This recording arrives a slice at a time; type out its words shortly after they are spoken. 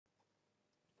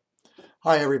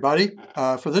Hi, everybody.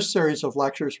 For this series of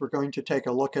lectures, we're going to take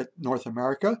a look at North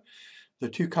America. The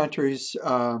two countries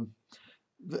that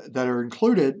are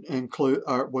included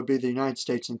would be the United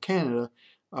States and Canada,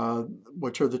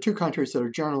 which are the two countries that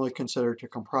are generally considered to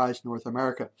comprise North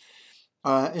America.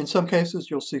 In some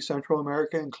cases, you'll see Central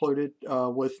America included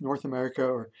with North America,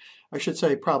 or I should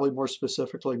say probably more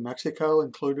specifically Mexico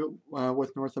included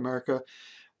with North America.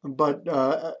 But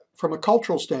from a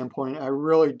cultural standpoint, I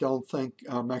really don't think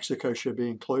Mexico should be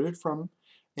included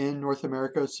in North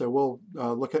America. So we'll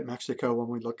look at Mexico when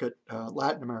we look at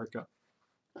Latin America.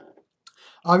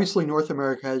 Obviously, North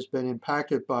America has been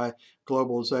impacted by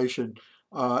globalization,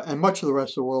 and much of the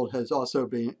rest of the world has also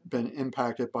been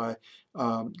impacted by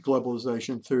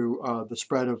globalization through the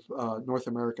spread of North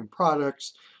American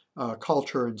products,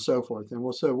 culture, and so forth. And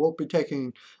we'll be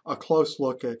taking a close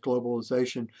look at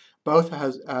globalization, both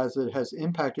as it has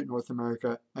impacted North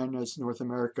America and as North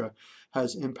America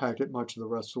has impacted much of the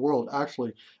rest of the world.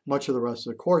 Actually, much of the rest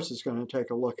of the course is going to take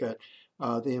a look at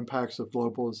the impacts of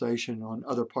globalization on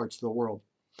other parts of the world.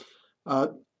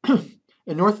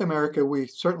 In North America, we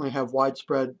certainly have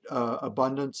widespread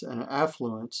abundance and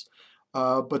affluence,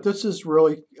 but this is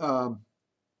really, it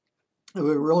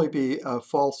would really be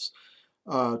false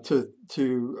to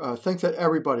think that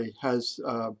everybody has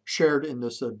shared in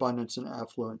this abundance and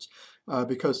affluence,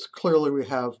 because clearly we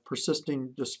have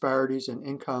persisting disparities in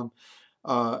income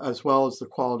as well as the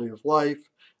quality of life.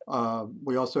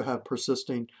 We also have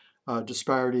persisting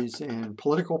disparities in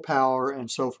political power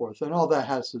and so forth, and all that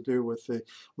has to do with the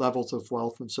levels of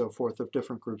wealth and so forth of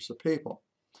different groups of people.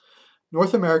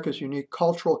 North America's unique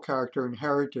cultural character and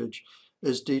heritage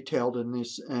is detailed in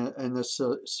this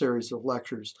series of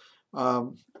lectures.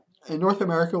 In North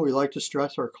America, we like to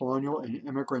stress our colonial and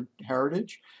immigrant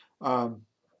heritage, and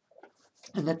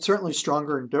that's certainly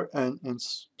stronger in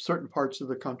certain parts of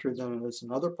the country than it is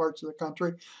in other parts of the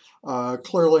country.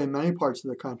 Clearly, in many parts of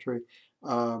the country,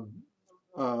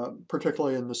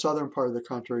 particularly in the southern part of the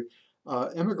country,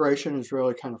 immigration is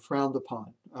really kind of frowned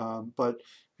upon. But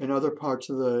in other parts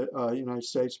of the United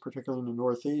States, particularly in the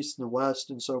Northeast and the West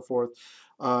and so forth,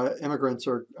 immigrants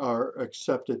are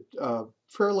accepted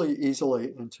fairly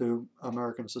easily into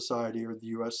American society or the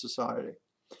U.S. society.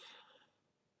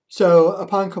 So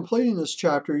upon completing this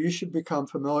chapter, you should become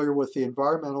familiar with the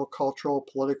environmental, cultural,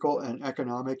 political, and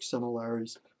economic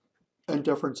similarities and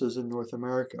differences in North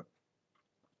America.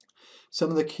 Some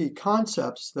of the key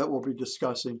concepts that we'll be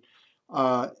discussing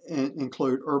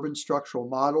include urban structural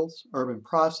models, urban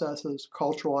processes,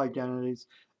 cultural identities,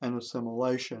 and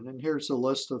assimilation. And here's a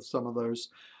list of some of those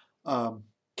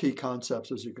key concepts,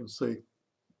 as you can see.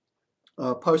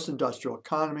 Post-industrial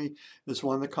economy is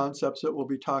one of the concepts that we'll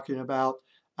be talking about.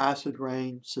 Acid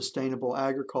rain, sustainable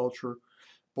agriculture,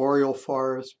 boreal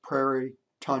forest, prairie,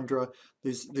 tundra.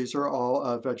 These are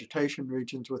all vegetation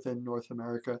regions within North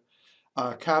America.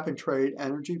 Cap and trade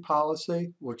energy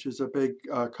policy, which is a big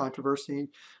controversy,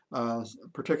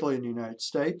 particularly in the United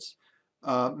States.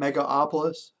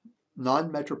 Megapolis,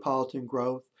 non-metropolitan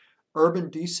growth,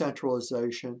 urban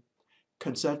decentralization,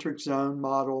 concentric zone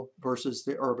model versus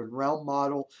the urban realm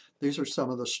model. These are some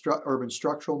of the urban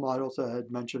structural models that I had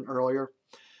mentioned earlier.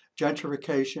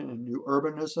 Gentrification and new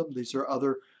urbanism. These are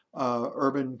other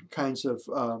urban kinds of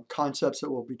concepts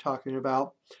that we'll be talking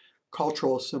about.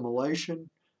 Cultural assimilation,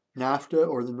 NAFTA,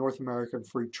 or the North American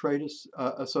Free Trade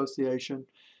Association,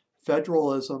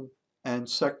 federalism, and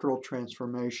sectoral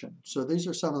transformation. So these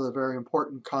are some of the very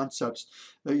important concepts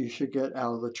that you should get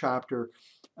out of the chapter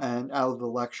and out of the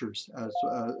lectures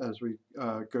as we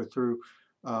go through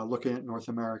looking at North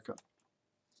America.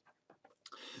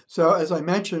 So as I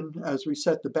mentioned, as we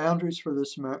set the boundaries for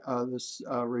this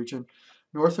region,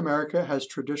 North America has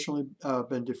traditionally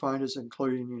been defined as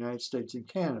including the United States and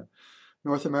Canada.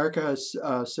 North America has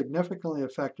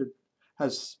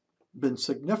been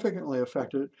significantly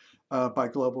affected by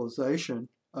globalization,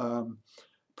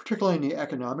 particularly in the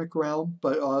economic realm,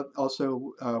 but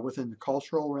also within the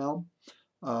cultural realm,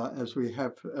 as we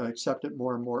have accepted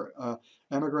more and more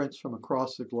immigrants from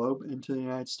across the globe into the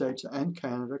United States and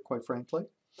Canada, quite frankly.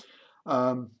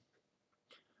 And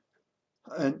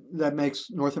that makes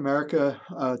North America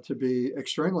to be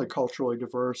extremely culturally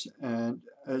diverse, and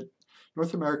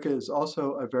North America is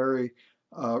also a very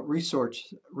resource-rich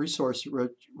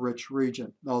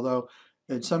region, although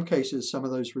in some cases some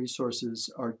of those resources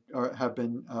have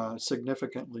been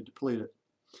significantly depleted.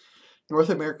 North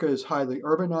America is highly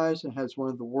urbanized and has one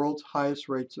of the world's highest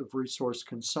rates of resource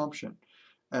consumption.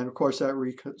 And of course, that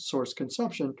resource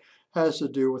consumption has to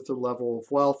do with the level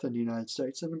of wealth in the United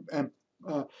States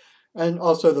and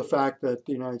also the fact that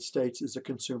the United States is a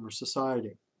consumer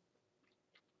society.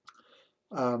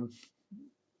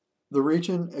 The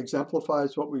region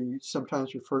exemplifies what we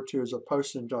sometimes refer to as a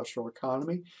post-industrial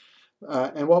economy.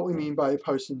 And what we mean by a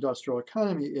post-industrial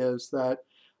economy is that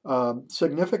a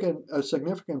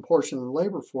significant portion of the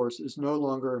labor force is no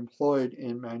longer employed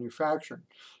in manufacturing.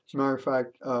 As a matter of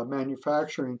fact,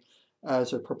 manufacturing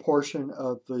as a proportion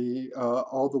of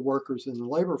all the workers in the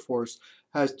labor force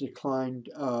has declined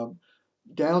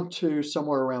down to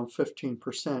somewhere around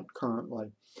 15%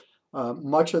 currently.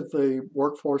 Much of the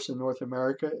workforce in North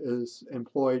America is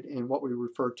employed in what we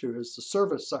refer to as the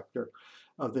service sector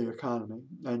of the economy.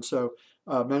 And so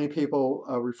many people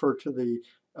refer to the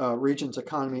region's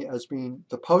economy as being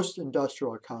the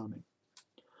post-industrial economy.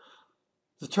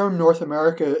 The term North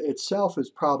America itself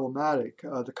is problematic.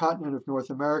 The continent of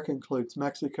North America includes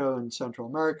Mexico and Central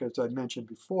America, as I mentioned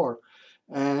before,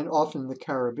 and often the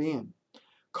Caribbean.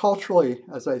 Culturally,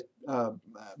 as I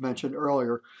mentioned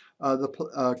earlier,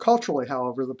 culturally,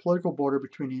 however, the political border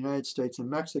between the United States and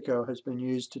Mexico has been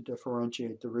used to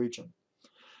differentiate the region.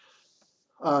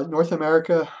 North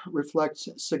America reflects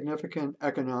significant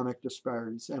economic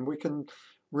disparities, and we can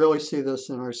really see this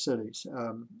in our cities.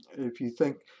 If you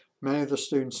think many of the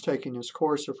students taking this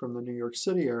course are from the New York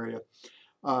City area,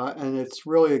 and it's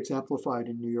really exemplified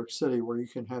in New York City, where you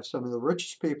can have some of the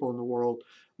richest people in the world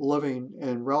living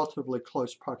in relatively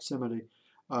close proximity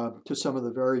to some of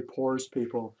the very poorest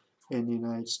people in the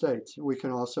United States. We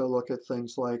can also look at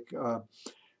things like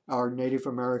our Native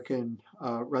American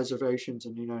reservations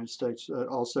in the United States that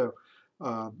also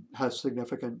have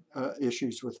significant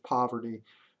issues with poverty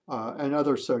and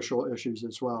other social issues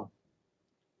as well.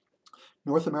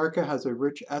 North America has a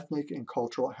rich ethnic and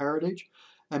cultural heritage,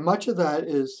 and much of that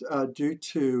is due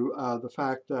to the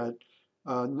fact that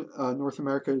North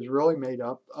America is really made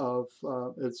up of,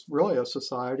 it's really a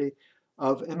society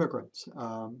of immigrants,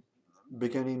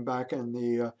 beginning back in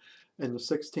the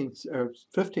 16th,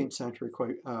 15th century,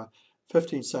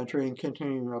 15th century, and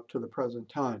continuing up to the present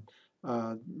time.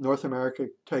 North America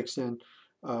takes in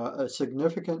a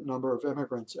significant number of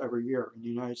immigrants every year. In the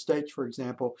United States, for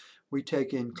example, we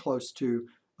take in close to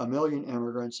 1 million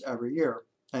immigrants every year,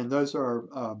 and those are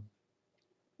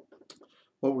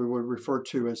what we would refer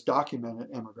to as documented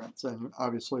immigrants. And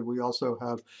obviously, we also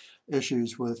have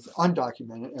issues with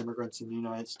undocumented immigrants in the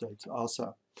United States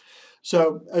also.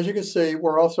 So as you can see,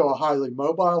 we're also a highly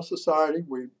mobile society.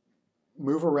 We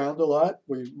move around a lot.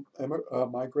 We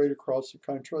migrate across the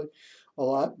country a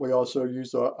lot. We also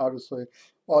use, obviously,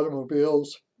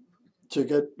 automobiles to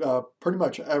get pretty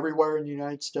much everywhere in the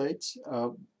United States.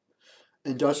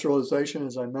 Industrialization,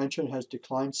 as I mentioned, has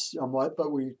declined somewhat,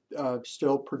 but we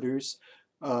still produce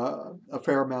a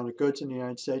fair amount of goods in the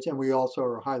United States, and we also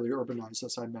are highly urbanized,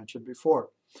 as I mentioned before.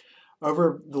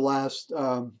 Over the last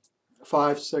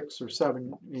 5, 6, or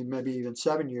 7, maybe even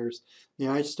 7 years, the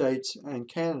United States and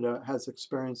Canada has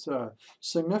experienced a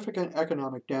significant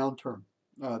economic downturn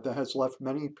that has left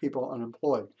many people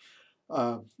unemployed.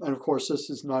 And of course,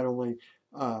 this is not only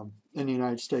in the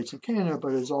United States and Canada,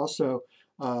 but is also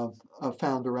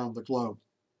found around the globe.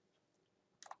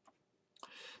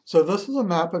 So this is a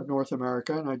map of North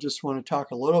America, and I just want to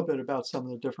talk a little bit about some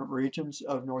of the different regions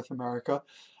of North America.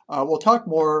 We'll talk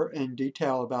more in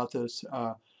detail about this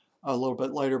a little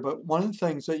bit later, but one of the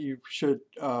things that you should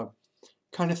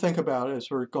kind of think about as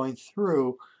we're going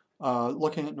through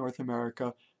looking at North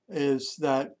America is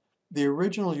that the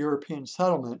original European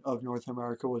settlement of North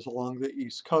America was along the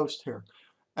East Coast here.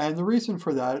 And the reason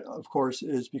for that, of course,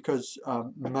 is because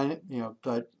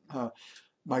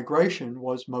migration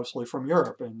was mostly from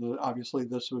Europe, and obviously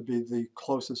this would be the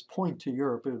closest point to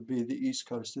Europe. It would be the East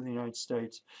Coast of the United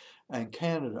States and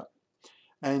Canada.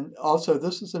 And also,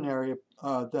 this is an area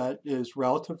that is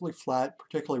relatively flat,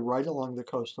 particularly right along the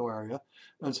coastal area.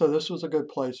 And so this was a good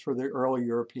place for the early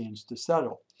Europeans to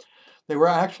settle. They were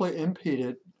actually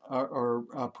impeded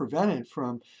or prevented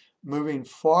from moving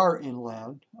far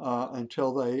inland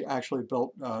until they actually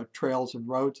built trails and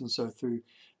roads and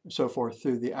so forth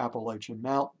through the Appalachian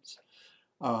Mountains.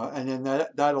 And then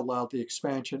that allowed the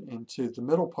expansion into the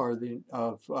middle part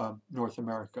of North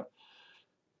America.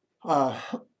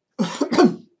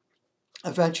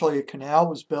 Eventually, a canal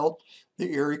was built.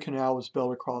 The Erie Canal was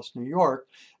built across New York,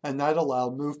 and that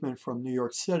allowed movement from New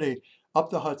York City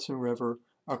up the Hudson River,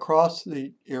 across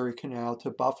the Erie Canal to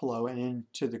Buffalo and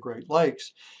into the Great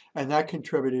Lakes. And that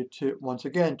contributed to, once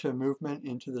again, to movement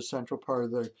into the central part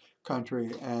of the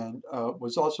country, and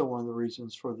was also one of the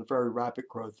reasons for the very rapid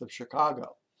growth of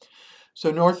Chicago. So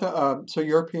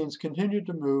Europeans continued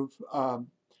to move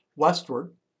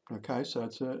westward. Okay, so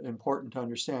it's important to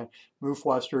understand, move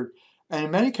westward. And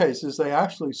in many cases, they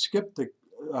actually skipped the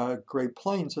Great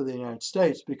Plains of the United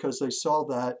States because they saw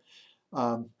that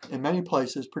in many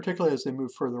places, particularly as they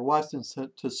moved further west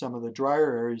into some of the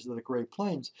drier areas of the Great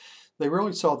Plains, they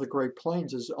really saw the Great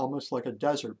Plains as almost like a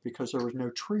desert because there was no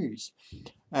trees.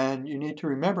 And you need to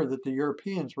remember that the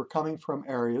Europeans were coming from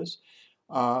areas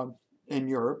uh, in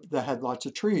Europe that had lots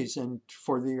of trees. And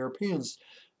for the Europeans,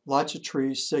 lots of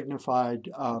trees signified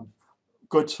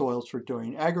good soils for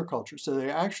doing agriculture. So they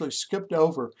actually skipped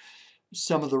over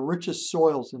some of the richest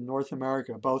soils in North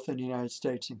America, both in the United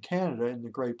States and Canada in the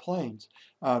Great Plains,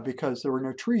 because there were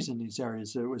no trees in these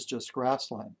areas. It was just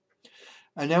grassland.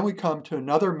 And then we come to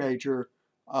another major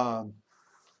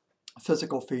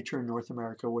physical feature in North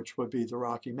America, which would be the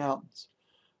Rocky Mountains.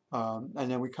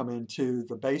 And then we come into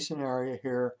the basin area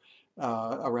here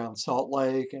around Salt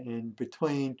Lake and in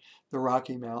between the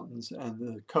Rocky Mountains and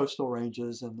the coastal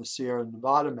ranges and the Sierra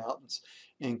Nevada mountains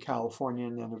in California,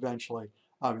 and then eventually,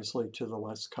 obviously, to the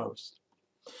West Coast.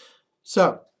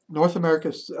 So North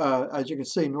America's, as you can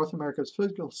see, North America's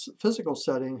physical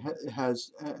setting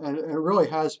has, and it really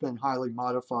has been highly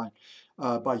modified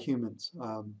by humans.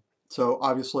 So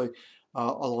obviously,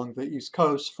 along the East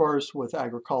Coast first with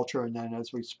agriculture, and then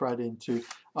as we spread into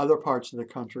other parts of the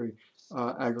country,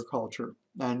 agriculture.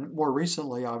 And more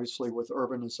recently, obviously, with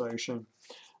urbanization,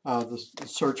 the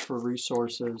search for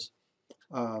resources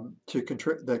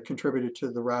that contributed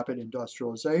to the rapid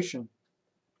industrialization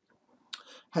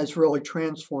has really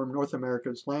transformed North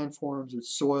America's landforms, its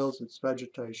soils, its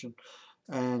vegetation,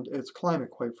 and its climate,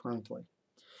 quite frankly.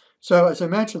 So, as I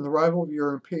mentioned, the arrival of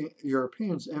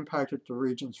Europeans impacted the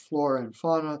region's flora and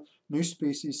fauna. New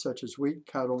species such as wheat,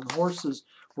 cattle, and horses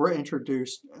were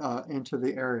introduced into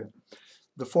the area.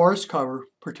 The forest cover,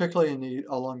 particularly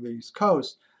along the East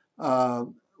Coast,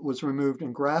 was removed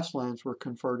and grasslands were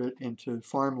converted into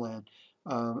farmland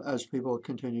as people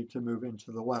continued to move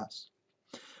into the West.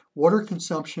 Water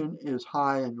consumption is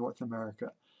high in North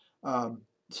America.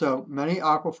 So many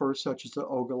aquifers, such as the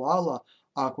Ogallala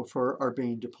aquifer, are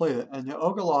being depleted. And the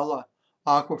Ogallala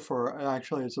aquifer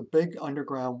actually is a big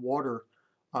underground water.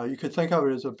 You could think of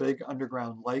it as a big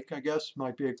underground lake, I guess,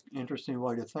 might be an interesting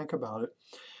way to think about it.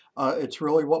 It's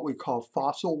really what we call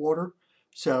fossil water.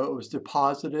 So it was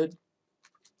deposited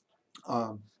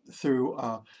through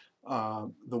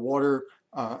the water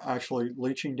actually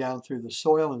leaching down through the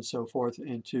soil and so forth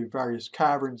into various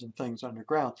caverns and things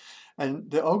underground.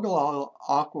 And the Ogallala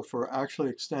aquifer actually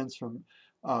extends from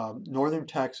northern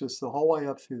Texas the whole way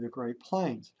up through the Great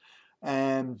Plains.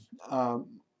 And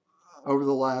over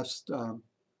the last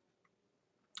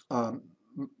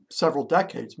several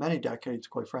decades, many decades,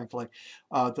 quite frankly,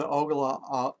 the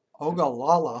Ogallala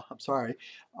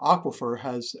aquifer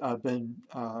has been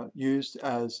used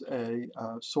as a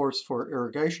source for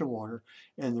irrigation water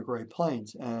in the Great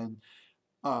Plains. And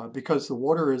because the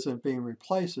water isn't being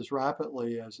replaced as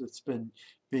rapidly as it's been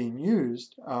being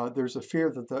used, there's a fear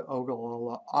that the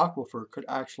Ogallala aquifer could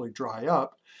actually dry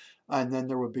up, and then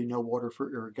there would be no water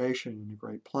for irrigation in the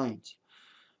Great Plains.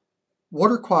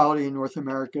 Water quality in North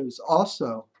America is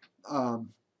also an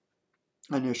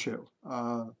issue.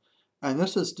 And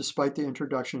this is despite the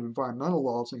introduction of environmental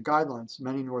laws and guidelines,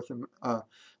 many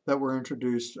that were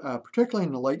introduced, particularly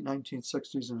in the late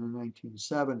 1960s and the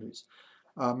 1970s.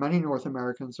 Many North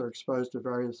Americans are exposed to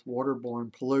various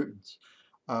waterborne pollutants.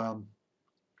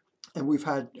 And we've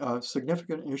had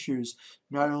significant issues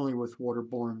not only with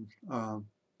waterborne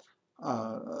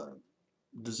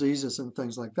diseases and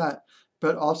things like that,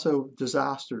 but also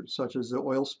disasters such as the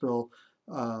oil spill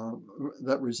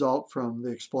that result from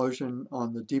the explosion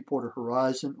on the Deepwater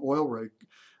Horizon oil rig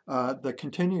that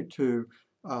continue to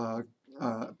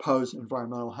pose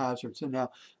environmental hazards. And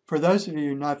now, for those of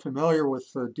you not familiar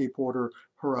with the Deepwater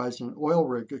Horizon oil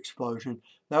rig explosion,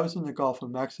 that was in the Gulf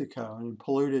of Mexico and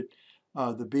polluted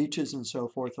the beaches and so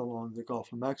forth along the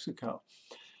Gulf of Mexico.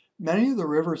 Many of the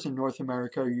rivers in North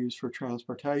America are used for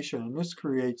transportation, and this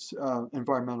creates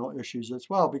environmental issues as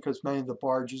well because many of the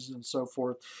barges and so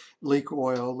forth leak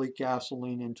oil, leak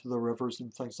gasoline into the rivers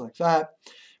and things like that.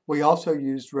 We also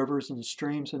use rivers and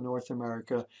streams in North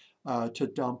America to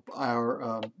dump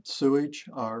our sewage,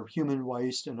 our human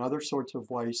waste, and other sorts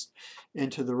of waste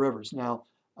into the rivers. Now,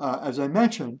 as I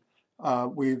mentioned,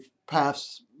 we've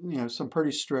passed some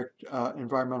pretty strict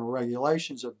environmental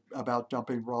regulations about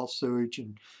dumping raw sewage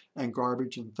and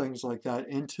garbage and things like that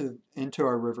into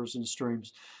our rivers and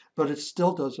streams, but it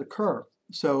still does occur.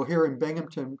 So here in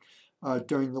Binghamton,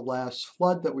 during the last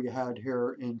flood that we had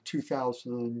here in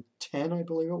 2010, I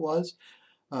believe it was,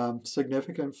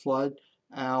 significant flood.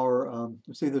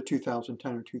 It's either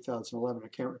 2010 or 2011, I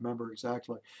can't remember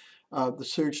exactly. The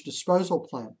sewage disposal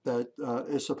plant that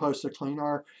is supposed to clean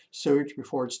our sewage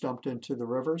before it's dumped into the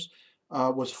rivers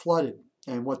was flooded.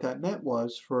 And what that meant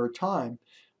was, for a time,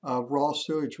 raw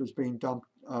sewage was being dumped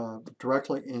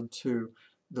directly into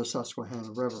the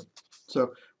Susquehanna River.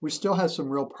 So we still have some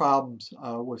real problems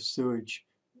with sewage,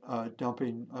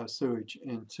 dumping sewage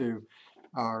into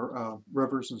our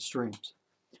rivers and streams.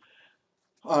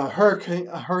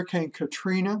 Hurricane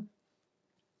Katrina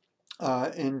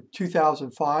in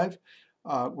 2005.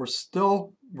 We're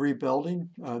still rebuilding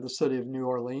the city of New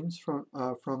Orleans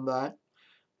from that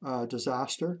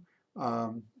disaster.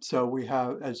 So we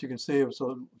have, as you can see, it was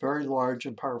a very large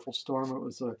and powerful storm. It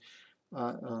was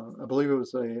I believe it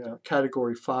was a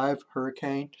Category 5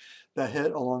 hurricane that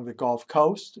hit along the Gulf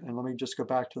Coast. And let me just go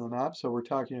back to the map. So we're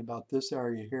talking about this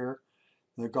area here,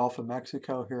 the Gulf of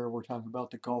Mexico here. We're talking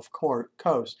about the Gulf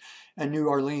Coast. And New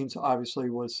Orleans obviously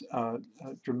was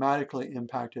dramatically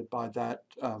impacted by that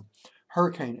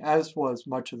hurricane, as was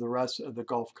much of the rest of the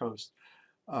Gulf Coast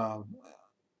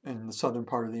in the southern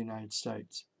part of the United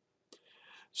States.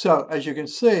 So as you can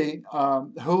see,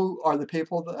 who are the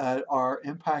people that are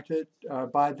impacted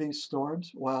by these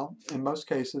storms? Well, in most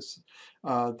cases,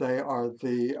 they are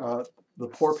the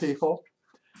poor people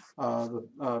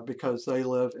because they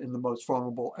live in the most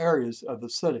vulnerable areas of the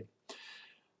city.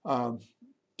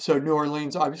 So New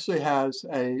Orleans obviously has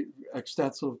a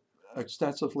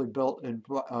extensively built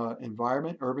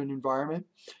environment, urban environment.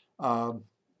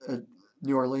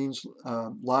 New Orleans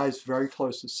lies very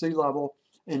close to sea level.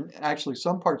 And actually,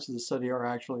 some parts of the city are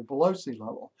actually below sea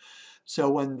level.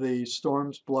 So when the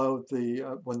storms blow,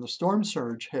 when the storm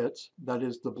surge hits, that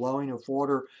is the blowing of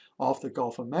water off the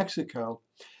Gulf of Mexico,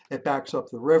 it backs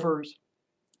up the rivers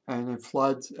and it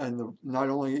floods. And not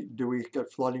only do we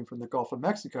get flooding from the Gulf of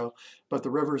Mexico, but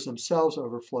the rivers themselves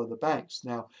overflow the banks.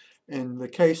 Now, in the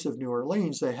case of New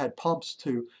Orleans, they had pumps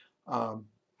to pump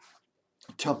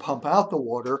out the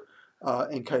water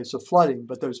in case of flooding,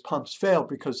 but those pumps failed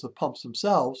because the pumps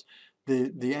themselves,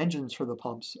 the engines for the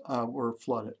pumps were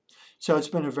flooded. So it's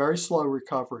been a very slow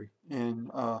recovery in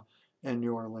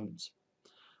New Orleans.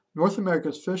 North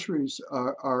America's fisheries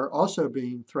are also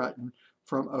being threatened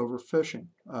from overfishing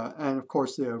and of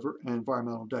course the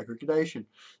environmental degradation.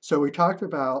 So we talked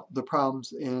about the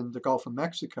problems in the Gulf of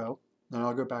Mexico, and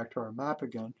I'll go back to our map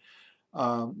again,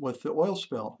 with the oil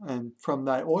spill. And from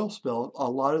that oil spill,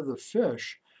 a lot of the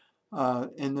fish were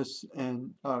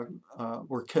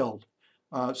killed.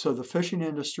 So the fishing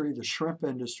industry, the shrimp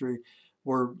industry,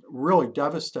 were really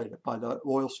devastated by the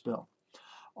oil spill.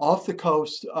 Off the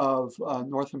coast of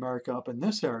North America, up in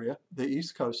this area, the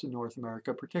east coast of North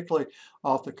America, particularly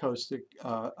off the coast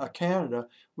of Canada,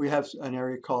 we have an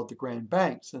area called the Grand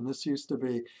Banks, and this used to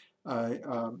be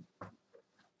a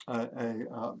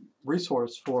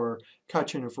resource for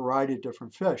catching a variety of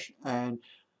different fish. And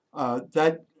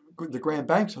the Grand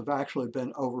Banks have actually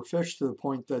been overfished to the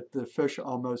point that the fish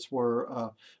almost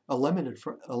were eliminated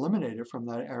from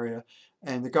that area.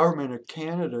 And the government of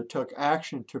Canada took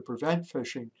action to prevent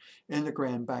fishing in the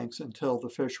Grand Banks until the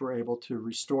fish were able to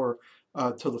restore,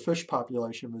 till the fish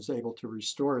population was able to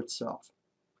restore itself.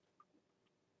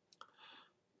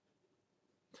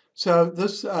 So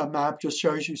this map just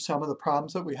shows you some of the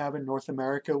problems that we have in North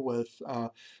America with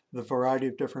the variety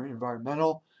of different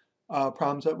environmental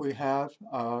problems that we have.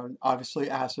 Obviously,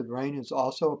 acid rain is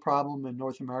also a problem in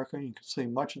North America. You can see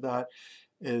much of that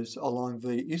is along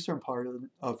the eastern part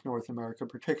of North America,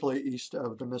 particularly east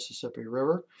of the Mississippi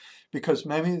River, because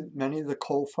many of the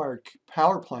coal-fired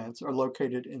power plants are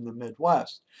located in the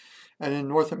Midwest. And in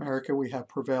North America, we have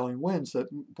prevailing winds that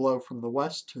blow from the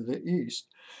west to the east,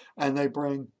 and they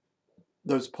bring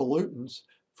those pollutants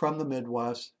from the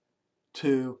Midwest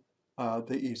to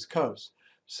the East Coast.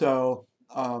 So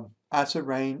acid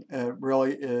rain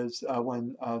really is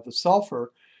when the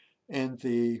sulfur in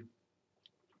the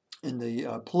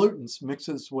pollutants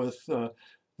mixes with the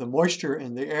moisture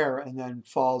in the air and then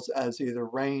falls as either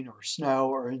rain or snow,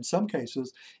 or in some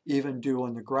cases even dew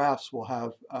on the grass will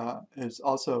have is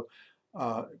also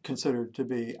considered to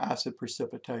be acid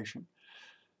precipitation.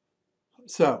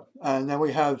 So, and then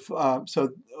we have, so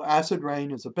acid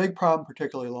rain is a big problem,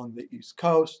 particularly along the East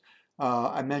Coast.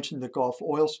 I mentioned the Gulf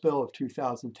oil spill of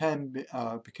 2010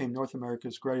 became North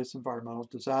America's greatest environmental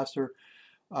disaster,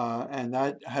 and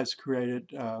that has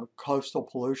created coastal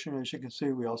pollution. As you can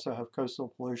see, we also have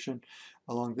coastal pollution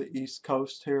along the East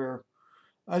Coast here,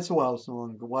 as well as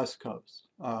along the West Coast.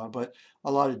 But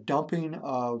a lot of dumping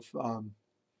of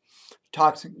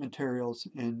toxic materials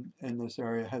in this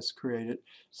area has created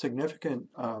significant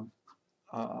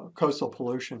coastal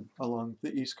pollution along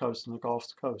the East Coast and the Gulf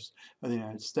Coast of the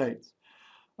United States.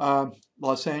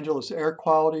 Los Angeles air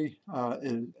quality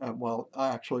well,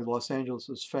 actually, Los Angeles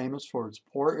is famous for its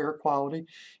poor air quality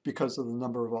because of the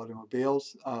number of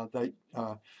automobiles that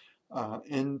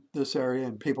in this area,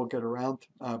 and people get around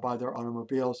by their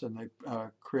automobiles, and they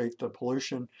create the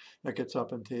pollution that gets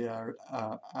up into the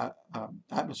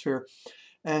atmosphere.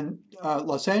 And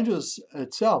Los Angeles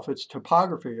itself, its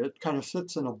topography, it kind of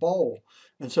sits in a bowl,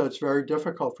 and so it's very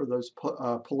difficult for those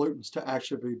pollutants to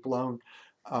actually be blown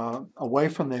away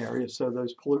from the area. So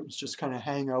those pollutants just kind of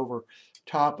hang over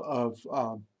top of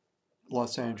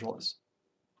Los Angeles.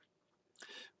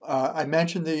 I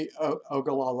mentioned the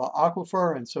Ogallala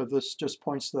Aquifer, and so this just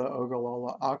points to the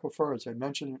Ogallala Aquifer. As I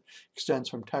mentioned, it extends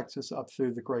from Texas up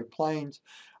through the Great Plains,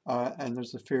 and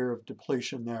there's a fear of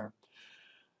depletion there.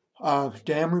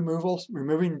 Dam removals.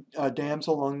 Removing dams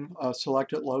along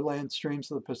selected lowland streams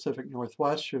of the Pacific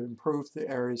Northwest should improve the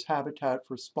area's habitat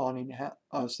for spawning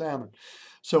salmon.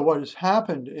 So what has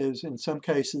happened is, in some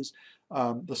cases,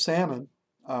 the salmon,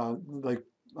 they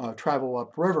travel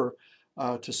upriver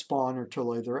to spawn or to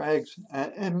lay their eggs.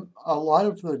 And a lot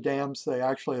of the dams, they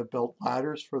actually have built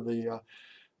ladders for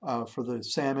the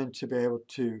salmon to be able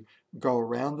to go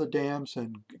around the dams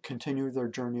and continue their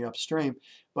journey upstream.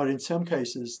 But in some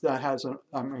cases, that hasn't,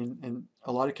 in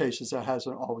a lot of cases, that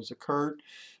hasn't always occurred.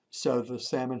 So the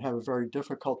salmon have a very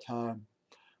difficult time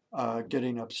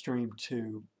getting upstream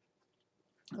to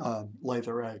lay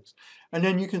their eggs. And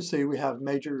then you can see we have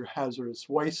major hazardous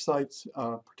waste sites,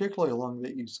 particularly along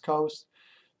the East Coast,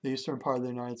 the eastern part of the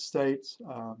United States,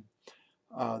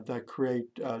 that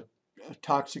create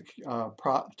toxic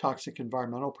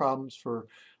environmental problems for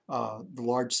the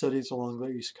large cities along the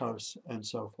East Coast and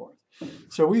so forth.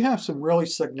 So we have some really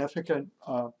significant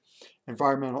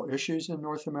environmental issues in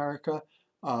North America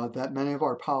that many of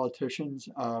our politicians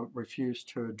refuse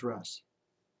to address.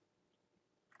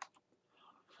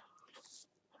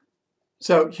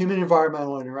 So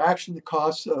human-environmental interaction, the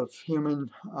costs of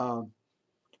human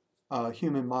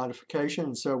modification.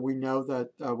 And so we know that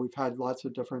we've had lots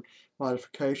of different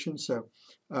modifications. So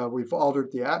we've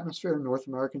altered the atmosphere. North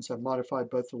Americans have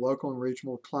modified both the local and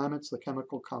regional climates. The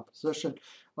chemical composition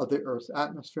of the Earth's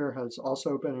atmosphere has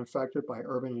also been affected by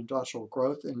urban industrial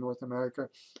growth in North America.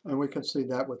 And we can see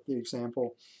that with the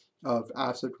example of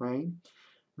acid rain.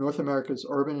 North America's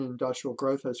urban and industrial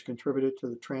growth has contributed to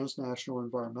the transnational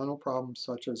environmental problems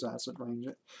such as acid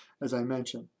rain, as I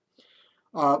mentioned.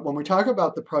 When we talk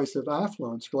about the price of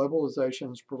affluence, globalization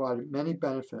has provided many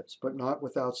benefits, but not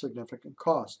without significant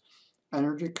costs.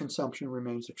 Energy consumption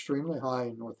remains extremely high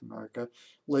in North America,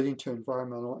 leading to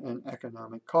environmental and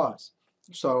economic costs.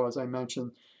 So, as I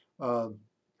mentioned,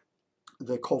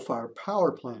 the coal-fired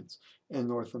power plants in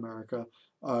North America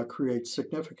create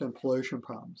significant pollution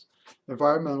problems.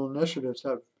 Environmental initiatives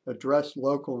have addressed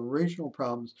local and regional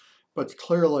problems, but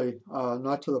clearly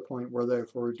not to the point where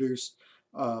they've reduced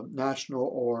national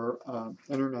or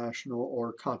international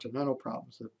or continental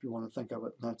problems, if you want to think of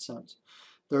it in that sense.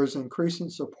 There's increasing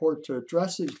support to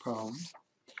address these problems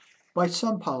by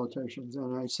some politicians,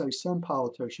 and I say some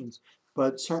politicians,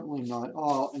 but certainly not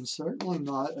all, and certainly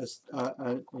not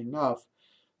enough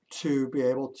to be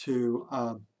able to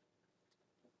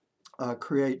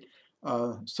create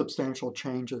substantial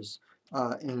changes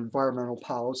in environmental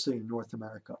policy in North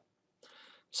America.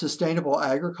 Sustainable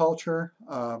agriculture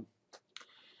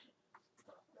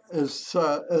is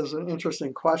an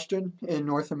interesting question in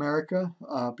North America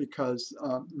because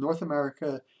North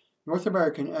American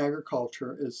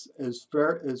agriculture is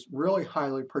really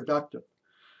highly productive,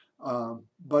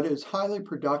 but it's highly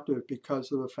productive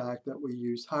because of the fact that we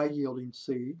use high-yielding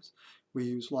seeds, we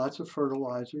use lots of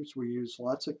fertilizers, we use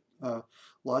lots of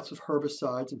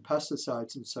herbicides and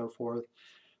pesticides and so forth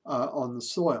on the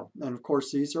soil, and of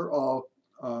course these are all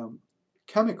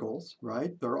chemicals,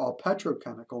 right? They're all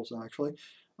petrochemicals actually.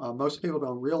 Most people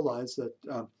don't realize that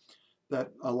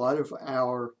that a lot of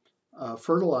our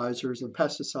fertilizers and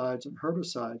pesticides and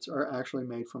herbicides are actually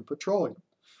made from petroleum.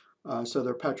 So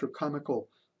they're petrochemical,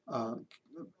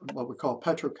 what we call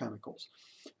petrochemicals.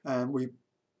 And we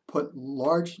put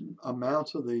large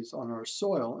amounts of these on our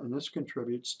soil, and this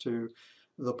contributes to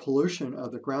the pollution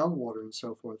of the groundwater and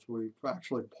so forth. We've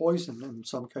actually poisoned, in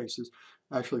some cases,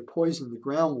 actually poisoned the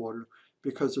groundwater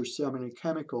because there's so many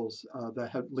chemicals that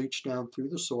have leached down through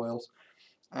the soils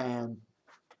and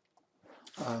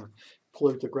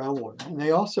pollute the groundwater. And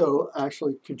they also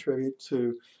actually contribute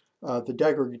to the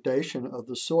degradation of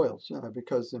the soils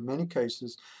because in many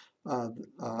cases,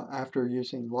 after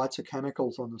using lots of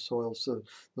chemicals on the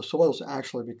soils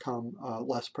actually become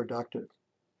less productive.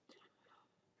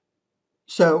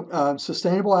 So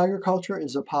sustainable agriculture,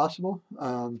 is it possible?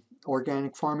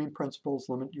 organic farming principles,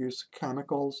 limit use of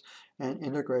chemicals, and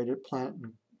integrated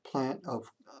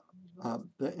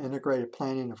the integrated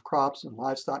planting of crops and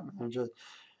livestock management.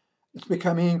 It's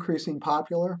becoming increasingly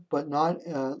popular, but not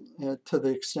to the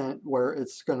extent where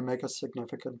it's going to make a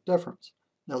significant difference,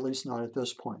 at least not at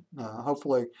this point.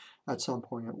 Hopefully, at some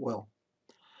point it will.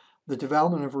 The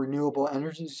development of renewable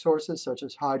energy sources such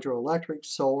as hydroelectric,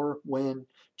 solar, wind,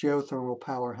 geothermal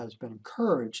power has been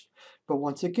encouraged. But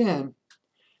once again,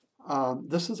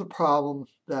 this is a problem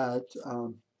that,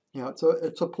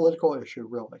 it's a political issue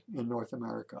really in North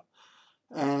America.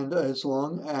 And as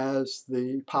long as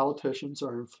the politicians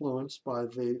are influenced by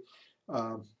the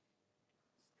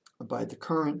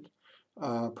current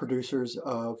producers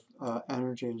of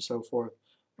energy and so forth,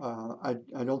 I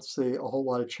don't see a whole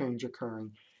lot of change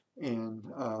occurring in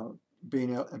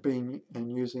being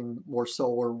and using more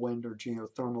solar, wind, or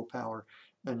geothermal power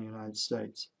in the United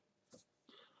States.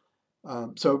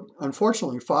 So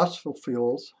unfortunately, fossil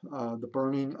fuels, the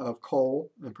burning of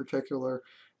coal in particular,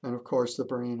 and of course the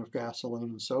burning of gasoline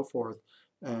and so forth,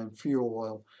 and fuel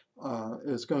oil,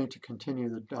 is going to continue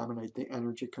to dominate the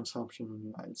energy consumption in the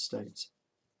United States.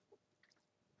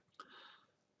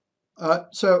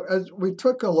 So as we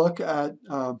took a look at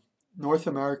North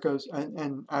America's,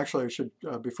 and actually I should,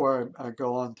 before I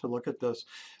go on to look at this,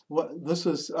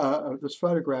 this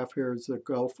photograph here is the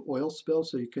Gulf oil spill,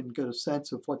 so you can get a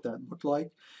sense of what that looked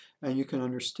like, and you can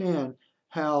understand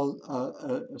how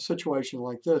a situation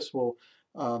like this will,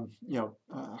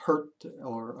 hurt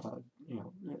or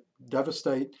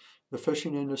devastate the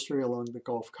fishing industry along the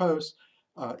Gulf Coast.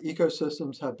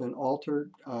 Ecosystems have been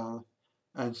altered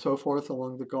and so forth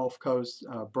along the Gulf Coast.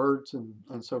 Birds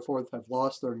and so forth have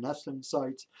lost their nesting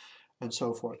sites and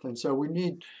so forth. And so we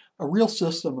need a real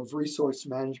system of resource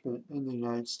management in the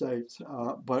United States.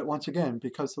 But once again,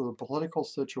 because of the political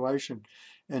situation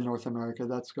in North America,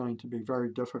 that's going to be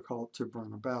very difficult to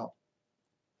bring about.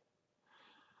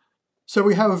 So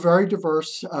we have a very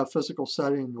diverse physical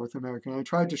setting in North America. And I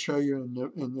tried to show you in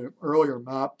the earlier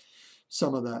map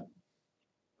some of that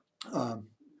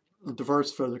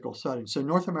diverse physical setting. So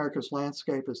North America's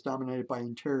landscape is dominated by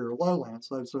interior lowlands.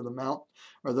 Those are the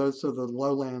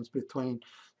lowlands between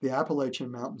the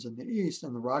Appalachian Mountains in the east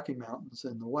and the Rocky Mountains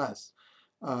in the west.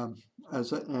 And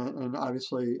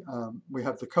obviously we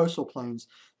have the coastal plains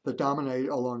that dominate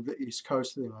along the east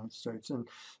coast of the United States. And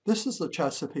this is the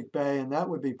Chesapeake Bay, and that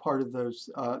would be part of those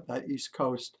that east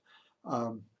coast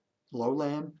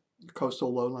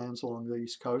coastal lowlands along the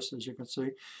east coast, as you can see.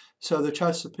 So the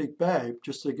Chesapeake Bay,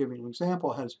 just to give you an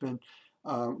example, has been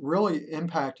really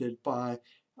impacted by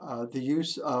the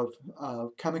use of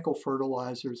chemical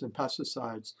fertilizers and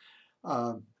pesticides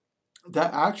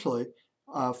that actually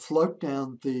float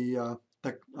down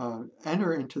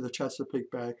enter into the Chesapeake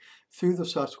Bay through the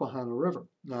Susquehanna River.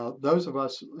 Now, those of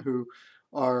us who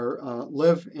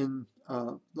live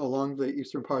along the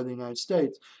eastern part of the United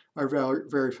States are very,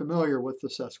 very familiar with the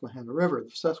Susquehanna River.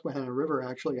 The Susquehanna River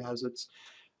actually has its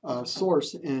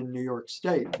source in New York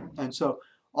State. And so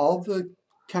all the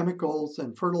chemicals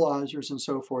and fertilizers and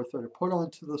so forth that are put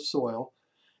onto the soil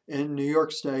in New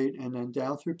York State and then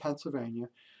down through Pennsylvania,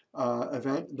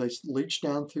 they leach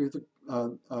down through the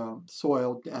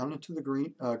soil down into the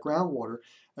groundwater,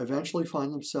 eventually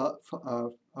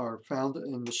are found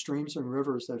in the streams and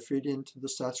rivers that feed into the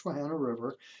Susquehanna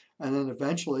River, and then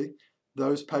eventually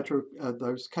those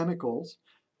chemicals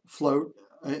float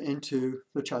into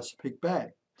the Chesapeake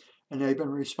Bay. And they've been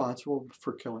responsible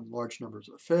for killing large numbers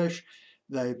of fish.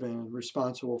 They've been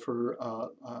responsible for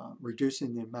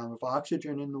reducing the amount of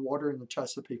oxygen in the water in the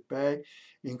Chesapeake Bay,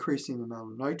 increasing the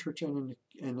amount of nitrogen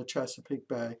in the Chesapeake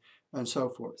Bay, and so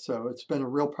forth. So it's been a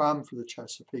real problem for the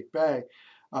Chesapeake Bay,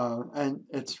 and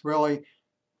it's really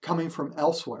coming from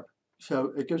elsewhere.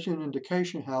 So it gives you an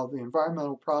indication how the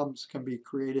environmental problems can be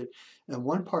created in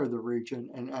one part of the region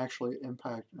and actually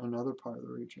impact another part of the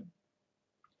region.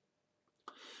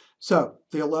 So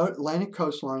the Atlantic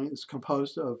coastline is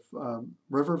composed of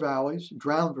river valleys,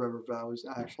 drowned river valleys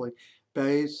actually,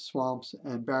 bays, swamps,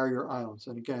 and barrier islands.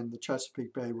 And again, the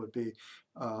Chesapeake Bay would be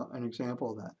an example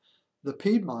of that. The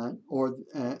Piedmont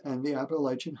and the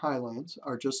Appalachian Highlands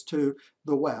are just to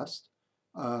the west.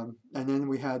 And then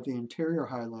we have the interior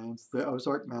highlands, the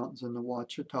Ozark Mountains and the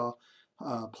Ouachita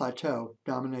Plateau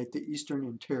dominate the eastern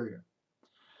interior.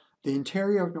 The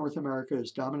interior of North America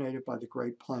is dominated by the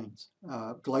Great Plains.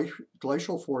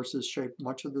 Glacial forces shaped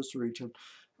much of this region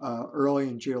early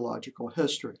in geological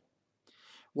history.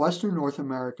 Western North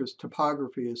America's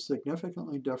topography is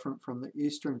significantly different from the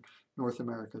eastern North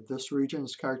America. This region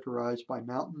is characterized by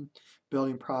mountain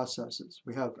building processes.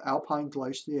 We have alpine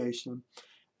glaciation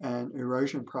and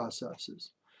erosion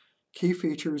processes. Key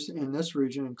features in this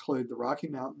region include the Rocky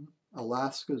Mountain,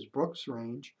 Alaska's Brooks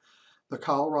Range, the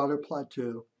Colorado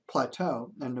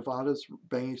Plateau, and Nevada's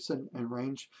basin and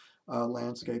range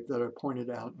landscape that I pointed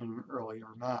out in an earlier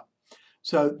map.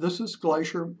 So this is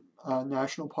Glacier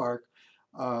National Park,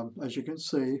 as you can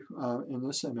see in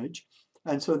this image.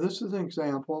 And so this is an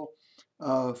example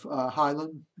of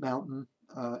Highland Mountain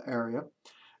area.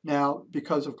 Now,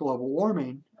 because of global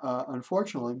warming,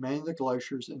 unfortunately, many of the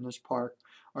glaciers in this park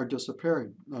are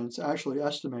disappearing. And it's actually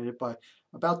estimated by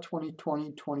about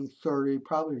 2020, 2030,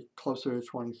 probably closer to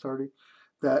 2030,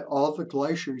 that all the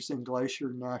glaciers in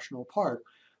Glacier National Park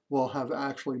will have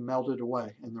actually melted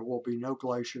away, and there will be no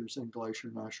glaciers in Glacier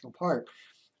National Park.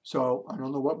 So I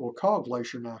don't know what we'll call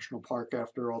Glacier National Park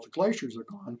after all the glaciers are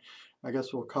gone. I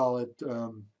guess we'll call it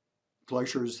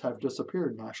Glaciers Have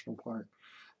Disappeared National Park,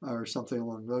 or something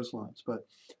along those lines. But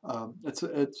it's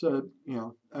a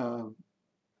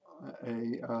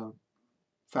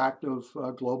fact of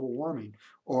global warming,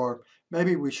 or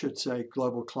maybe we should say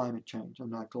global climate change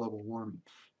and not global warming,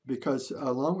 because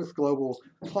along with global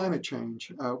climate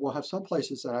change, we'll have some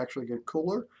places that actually get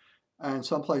cooler, and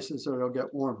some places that will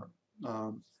get warmer,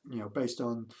 based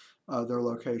on their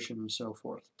location and so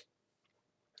forth.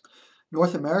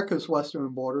 North America's western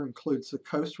border includes the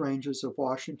coast ranges of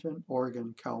Washington, Oregon,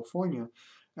 and California,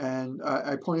 and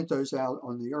I pointed those out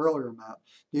on the earlier map.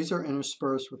 These are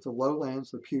interspersed with the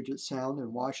lowlands of Puget Sound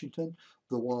in Washington,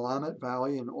 the Willamette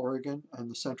Valley in Oregon,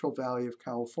 and the Central Valley of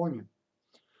California.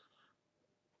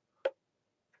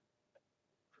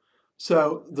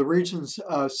 So the region's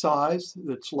size,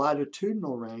 its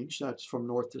latitudinal range, that's from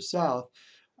north to south,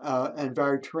 and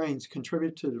varied terrains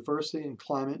contribute to diversity in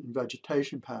climate and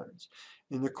vegetation patterns.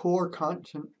 In the cooler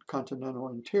continental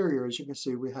interior, as you can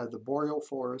see, we have the boreal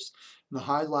forest in the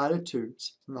high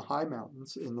latitudes, in the high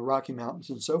mountains, in the Rocky Mountains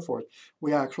and so forth.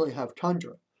 We actually have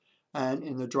tundra. And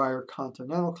in the drier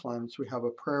continental climates, we have a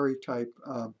prairie type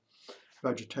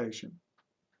vegetation.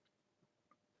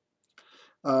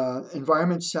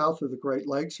 Environments south of the Great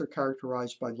Lakes are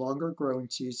characterized by longer growing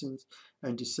seasons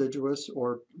and deciduous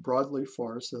or broadleaf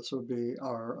forests. This would be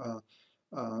our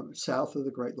south of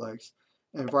the Great Lakes.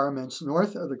 Environments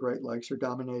north of the Great Lakes are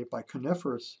dominated by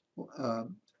coniferous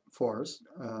forests,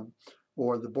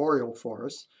 or the boreal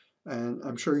forests. And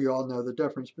I'm sure you all know the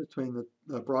difference between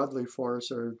the broadleaf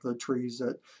forests, or the trees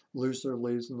that lose their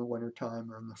leaves in the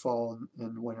wintertime or in the fall and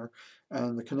in the winter,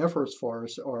 and the coniferous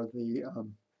forests are the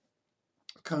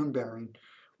cone-bearing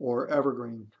or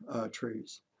evergreen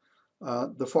trees.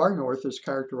 The far north is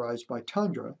characterized by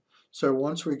tundra. So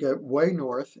once we get way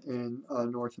north in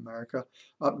North America,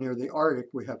 up near the Arctic,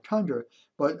 we have tundra,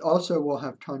 but also we'll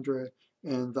have tundra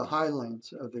in the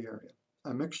highlands of the area.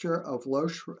 A mixture of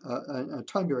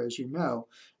tundra, as you know,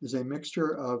 is a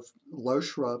mixture of low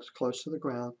shrubs close to the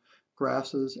ground,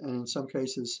 grasses, and in some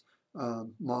cases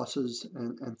mosses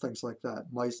and things like that,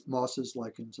 mosses,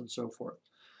 lichens, and so forth.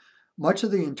 Much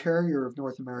of the interior of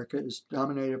North America is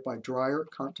dominated by drier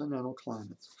continental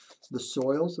climates. The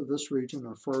soils of this region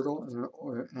are fertile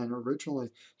and originally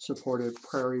supported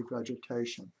prairie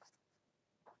vegetation.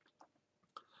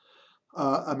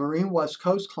 A marine west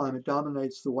coast climate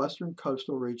dominates the western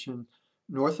coastal region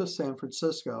north of San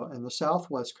Francisco, and the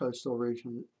southwest coastal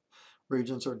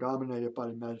regions are dominated by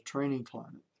the Mediterranean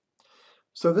climate.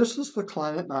 So this is the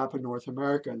climate map of North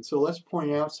America. And so let's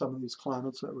point out some of these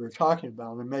climates that we were talking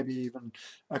about and maybe even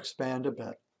expand a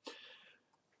bit.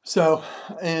 So,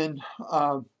 and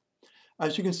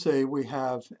as you can see, we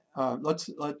have, let's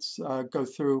go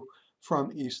through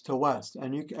from east to west.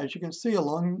 And as you can see,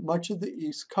 along much of the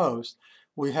east coast,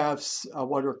 we have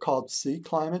what are called sea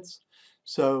climates.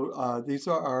 So these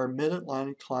are our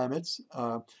mid-Atlantic climates.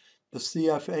 The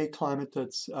CFA climate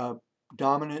that's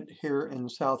dominant here in the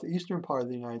southeastern part of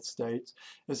the United States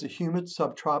is a humid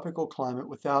subtropical climate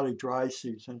without a dry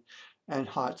season and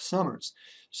hot summers.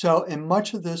 So in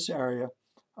much of this area,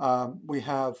 we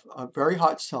have very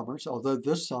hot summers, although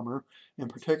this summer in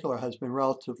particular has been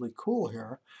relatively cool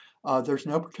here. There's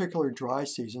no particular dry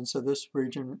season, so this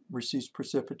region receives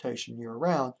precipitation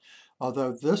year-round,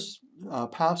 although this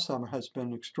past summer has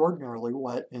been extraordinarily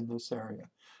wet in this area.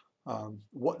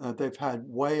 They've had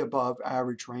way above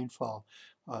average rainfall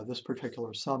this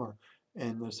particular summer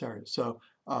in this area. So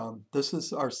this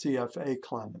is our CFA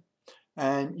climate.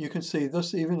 And you can see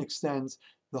this even extends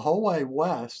the whole way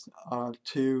west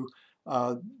to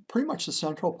pretty much the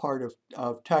central part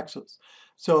of Texas.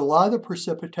 So a lot of the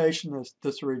precipitation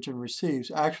this region receives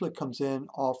actually comes in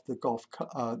off the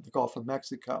Gulf of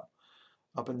Mexico,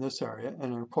 up in this area,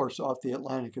 and of course off the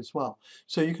Atlantic as well.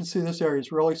 So you can see this area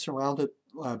is really surrounded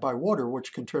by water,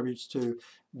 which contributes to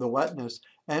the wetness.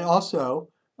 And also,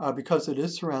 because it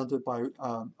is surrounded by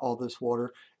all this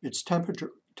water, its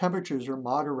temperatures are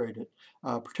moderated,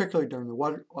 particularly during the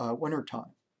winter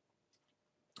time.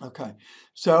 Okay,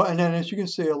 so and then as you can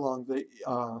see along the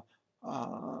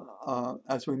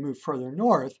as we move further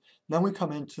north, then we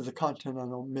come into the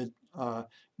continental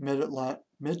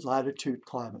mid-latitude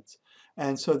climates,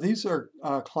 and so these are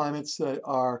climates that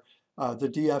are the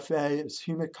DFA is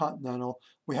humid continental.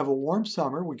 We have a warm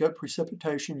summer. We get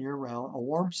precipitation year-round. A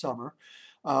warm summer.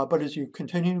 But as you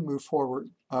continue to move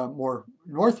forward more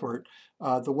northward,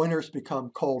 the winters become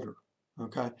colder.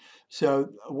 Okay, so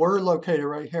we're located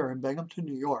right here in Binghamton,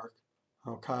 New York.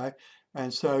 Okay,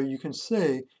 and so you can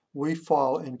see we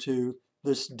fall into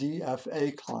this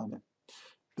DFA climate,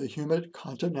 the humid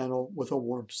continental with a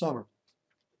warm summer.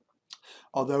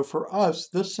 Although for us,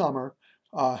 this summer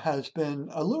has been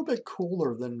a little bit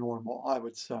cooler than normal, I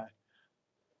would say.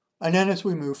 And then as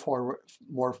we move forward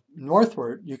more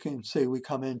northward, you can see we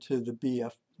come into the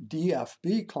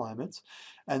DFB climates,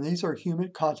 and these are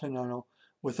humid continental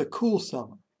with a cool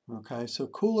summer. Okay, so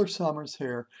cooler summers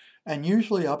here, and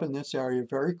usually up in this area,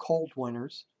 very cold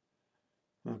winters.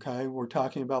 Okay, we're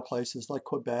talking about places like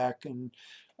Quebec and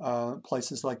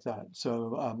places like that.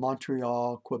 So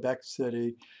Montreal, Quebec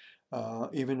City,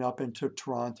 even up into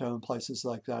Toronto and places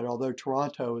like that, although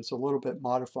Toronto is a little bit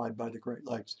modified by the Great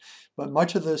Lakes. But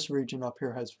much of this region up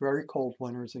here has very cold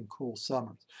winters and cool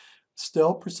summers.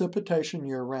 Still precipitation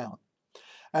year-round.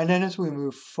 And then as we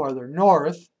move farther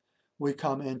north, we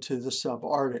come into the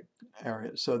subarctic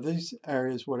areas. So these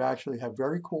areas would actually have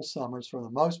very cool summers for the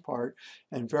most part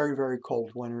and very, very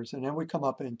cold winters. And then we come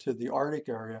up into the Arctic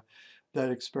area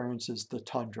that experiences the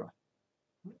tundra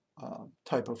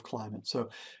type of climate. So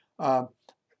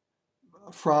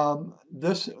from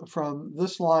this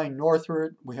line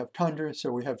northward, we have tundra,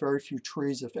 so we have very few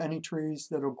trees, if any trees,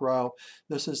 that'll grow.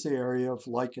 This is the area of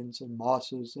lichens and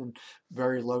mosses and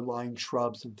very low-lying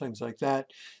shrubs and things like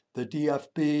that. The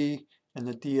DFB and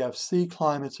the DFC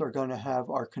climates are going to have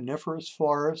our coniferous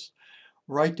forests.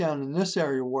 Right down in this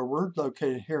area where we're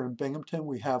located here in Binghamton,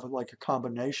 we have like a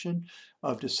combination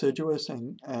of deciduous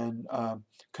and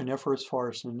coniferous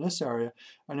forests in this area.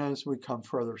 And as we come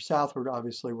further southward,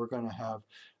 obviously we're going to have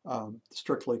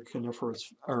strictly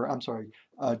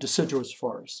deciduous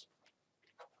forests.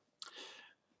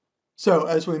 So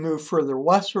as we move further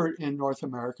westward in North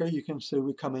America, you can see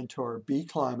we come into our B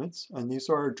climates, and these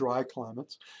are our dry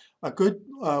climates. A good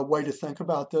way to think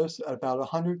about this, at about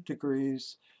 100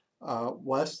 degrees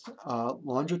west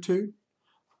longitude,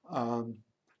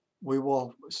 we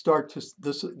will start to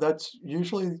that's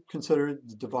usually considered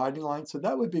the dividing line. So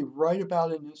that would be right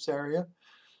about in this area,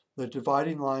 the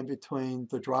dividing line between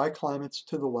the dry climates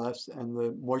to the west and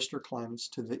the moisture climates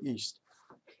to the east.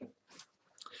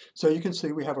 So you can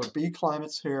see we have our B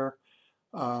climates here.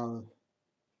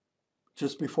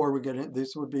 Just before we get in,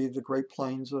 these would be the Great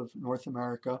Plains of North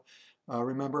America.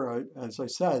 Remember, as I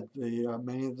said,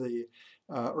 many of the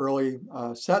early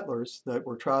settlers that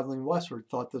were traveling westward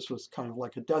thought this was kind of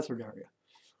like a desert area.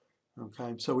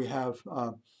 Okay, so we have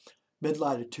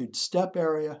mid-latitude steppe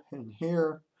area in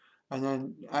here, and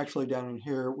then actually down in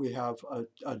here we have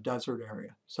a desert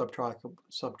area,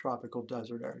 subtropical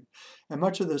desert area. And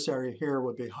much of this area here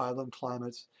would be highland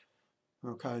climates.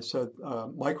 Okay, so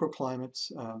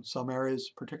microclimates, some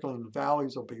areas, particularly in the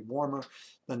valleys, will be warmer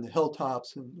than the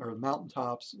hilltops or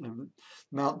mountaintops. And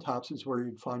mountaintops is where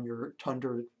you'd find your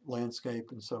tundra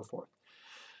landscape and so forth.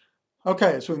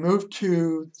 Okay, as we move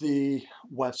to the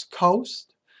west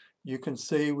coast, you can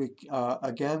see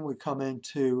again we come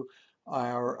into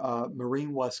our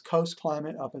marine west coast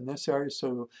climate up in this area.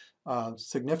 So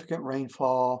significant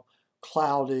rainfall,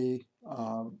 cloudy.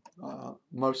 A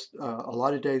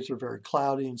lot of days are very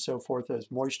cloudy and so forth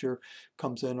as moisture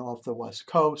comes in off the west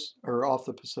coast or off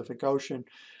the Pacific Ocean.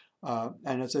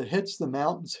 And as it hits the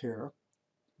mountains here,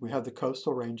 we have the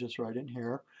coastal ranges right in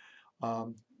here.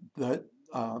 That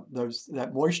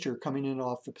moisture coming in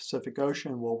off the Pacific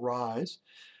Ocean will rise,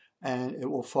 and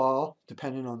it will fall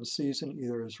depending on the season,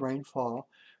 either as rainfall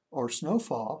or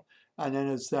snowfall. And then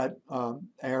as that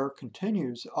air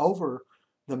continues over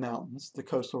the mountains, the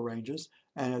coastal ranges,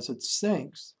 and as it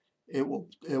sinks, it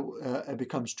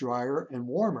becomes drier and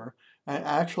warmer. And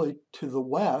actually, to the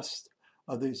west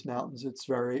of these mountains, it's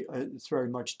very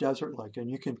much desert-like, and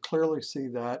you can clearly see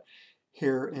that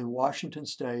here in Washington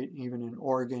State, even in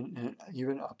Oregon, and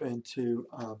even up into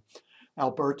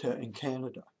Alberta in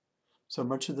Canada. So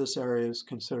much of this area is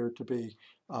considered to be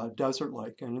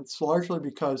desert-like, and it's largely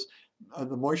because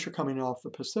the moisture coming off the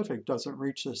Pacific doesn't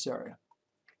reach this area.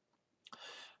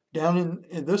 Down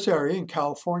in this area, in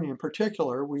California in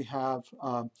particular, we have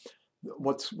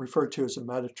what's referred to as a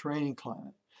Mediterranean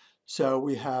climate. So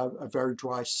we have a very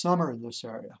dry summer in this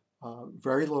area,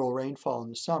 very little rainfall in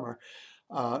the summer,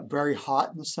 very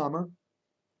hot in the summer,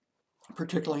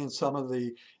 particularly in some of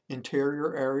the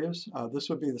interior areas. This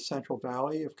would be the Central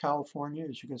Valley of California,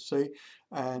 as you can see.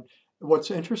 And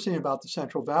what's interesting about the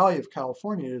Central Valley of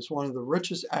California is one of the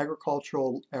richest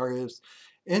agricultural areas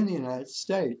in the United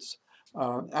States.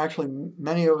 Actually,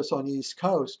 many of us on the East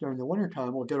Coast during the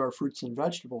wintertime will get our fruits and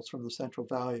vegetables from the Central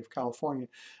Valley of California,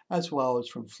 as well as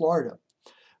from Florida.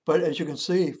 But as you can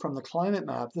see from the climate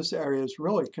map, this area is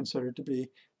really considered to be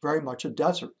very much a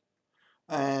desert.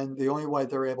 And the only way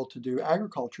they're able to do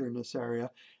agriculture in this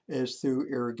area is through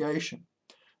irrigation.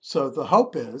 So the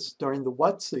hope is during the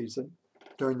wet season,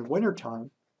 during the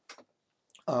wintertime,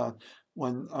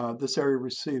 when this area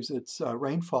receives its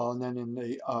rainfall, and then in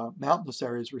the mountainous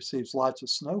areas receives lots of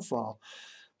snowfall,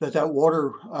 that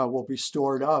water will be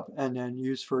stored up and then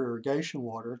used for irrigation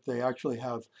water. They actually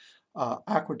have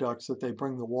aqueducts that they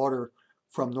bring the water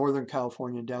from Northern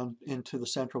California down into the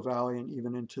Central Valley and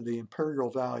even into the Imperial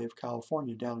Valley of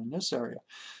California down in this area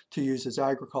to use as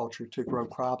agriculture to grow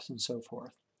crops and so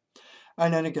forth.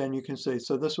 And then again, you can see,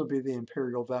 so this would be the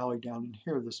Imperial Valley down in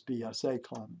here, this BSA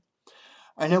climate.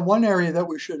 And then one area that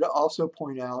we should also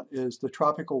point out is the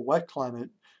tropical wet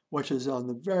climate, which is on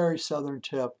the very southern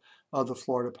tip of the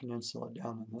Florida Peninsula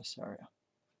down in this area.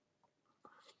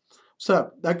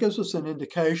 So that gives us an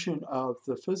indication of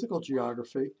the physical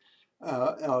geography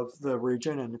of the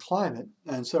region and the climate.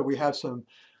 And so we have some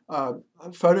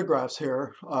photographs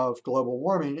here of global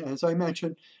warming. And as I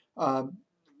mentioned, the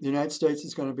United States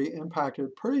is going to be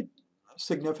impacted pretty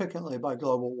significantly by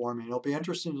global warming. It'll be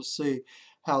interesting to see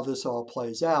how this all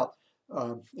plays out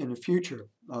in the future.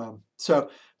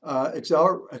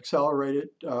 Accelerated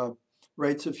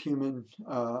rates of human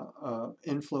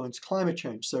influence climate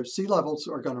change. So sea levels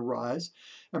are going to rise,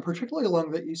 and particularly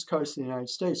along the east coast of the United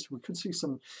States, we could see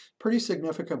some pretty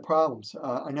significant problems.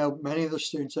 I know many of the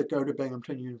students that go to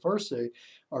Binghamton University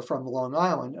are from Long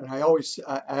Island, and I always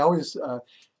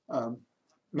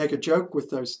make a joke with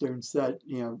those students that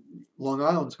Long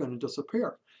Island's going to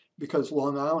disappear because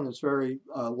Long Island is very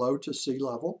low to sea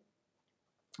level.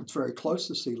 It's very close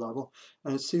to sea level,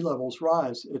 and as sea levels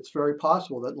rise, it's very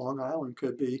possible that Long Island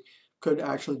could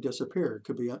actually disappear. It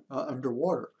could be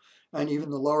underwater, and even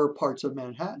the lower parts of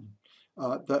Manhattan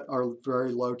that are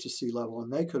very low to sea level,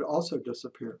 and they could also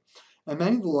disappear. And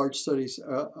many of the large cities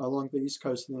along the east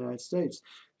coast of the United States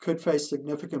could face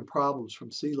significant problems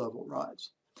from sea level rise.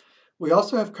 We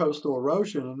also have coastal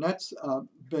erosion, and that's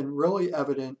been really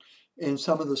evident in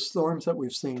some of the storms that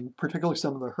we've seen, particularly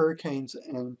some of the hurricanes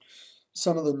and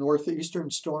some of the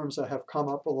northeastern storms that have come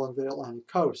up along the Atlantic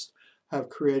coast have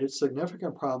created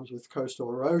significant problems with coastal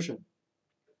erosion.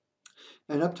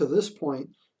 And up to this point,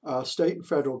 state and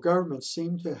federal governments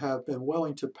seem to have been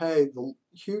willing to pay the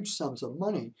huge sums of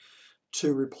money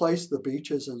to replace the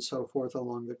beaches and so forth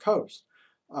along the coast.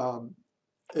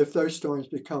 If those storms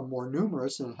become more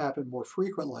numerous and happen more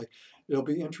frequently, it'll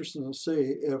be interesting to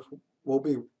see if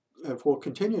we'll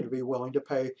continue to be willing to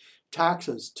pay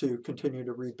taxes to continue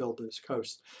to rebuild this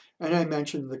coast. And I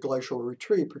mentioned the glacial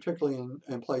retreat, particularly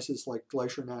in places like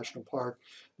Glacier National Park,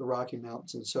 the Rocky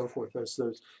Mountains, and so forth, as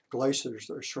those glaciers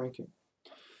are shrinking.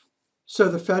 So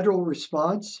the federal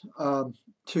response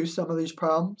to some of these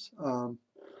problems,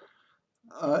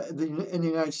 in the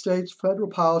United States, federal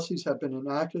policies have been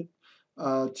enacted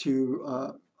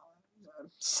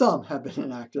some have been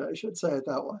enacted, I should say it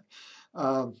that way,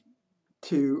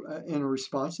 in a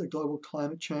response to global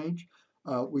climate change.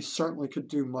 We certainly could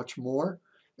do much more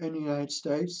in the United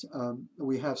States.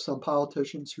 We have some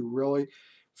politicians who really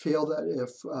feel that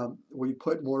if we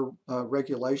put more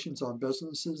regulations on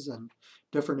businesses and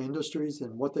different industries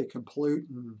and what they can pollute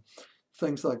and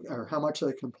things like, or how much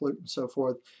they can pollute and so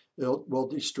forth, will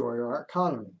destroy our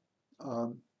economy.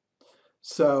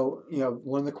 So,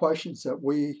 one of the questions that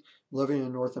we living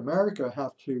in North America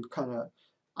have to kind of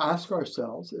ask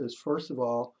ourselves is, first of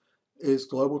all, is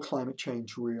global climate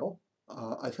change real?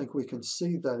 I think we can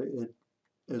see that it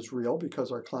is real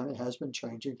because our climate has been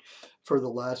changing for the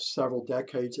last several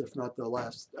decades, if not the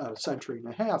last century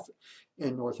and a half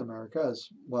in North America, as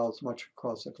well as much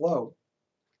across the globe.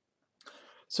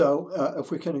 So if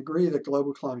we can agree that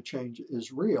global climate change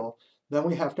is real, then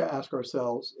we have to ask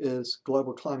ourselves, is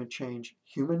global climate change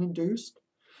human-induced?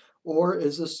 Or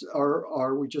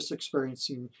are we just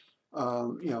experiencing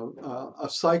a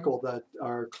cycle that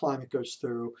our climate goes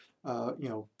through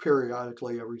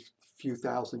periodically every few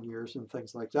thousand years and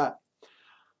things like that?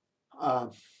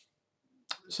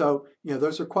 So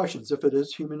those are questions. If it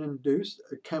is human-induced,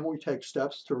 can we take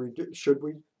steps to reduce? Should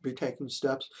we be taking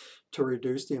steps to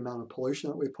reduce the amount of pollution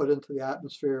that we put into the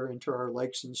atmosphere, into our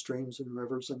lakes and streams and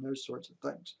rivers and those sorts of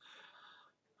things.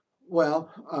 Well,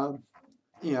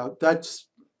 that's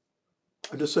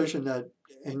a decision that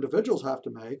individuals have to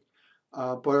make,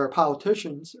 but our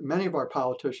politicians, many of our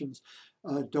politicians,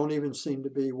 don't even seem to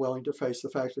be willing to face the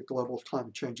fact that global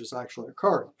climate change is actually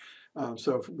occurring.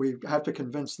 So if we have to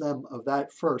convince them of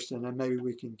that first, and then maybe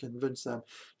we can convince them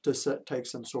to take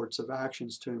some sorts of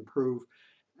actions to improve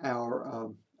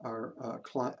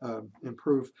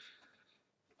improve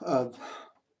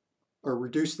or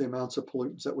reduce the amounts of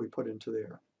pollutants that we put into the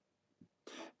air.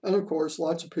 And of course,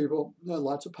 lots of people,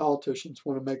 lots of politicians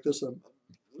want to make this a,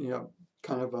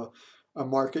 kind of a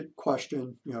market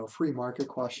question, free market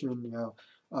question,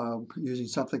 using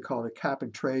something called a cap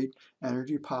and trade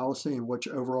energy policy, in which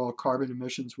overall carbon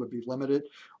emissions would be limited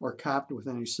or capped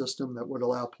within a system that would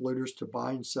allow polluters to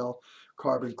buy and sell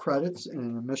carbon credits in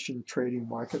an emission trading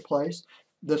marketplace.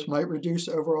 This might reduce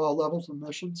overall levels of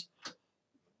emissions.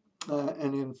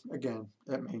 And then again,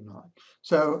 it may not.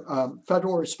 So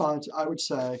federal response, I would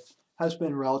say, has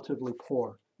been relatively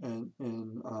poor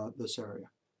in this area.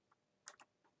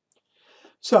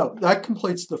 So that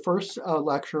completes the first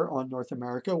lecture on North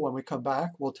America. When we come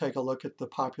back, we'll take a look at the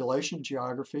population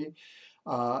geography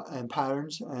and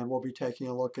patterns, and we'll be taking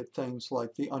a look at things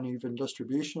like the uneven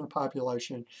distribution of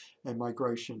population and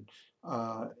migration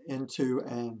into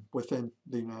and within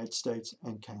the United States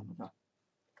and Canada.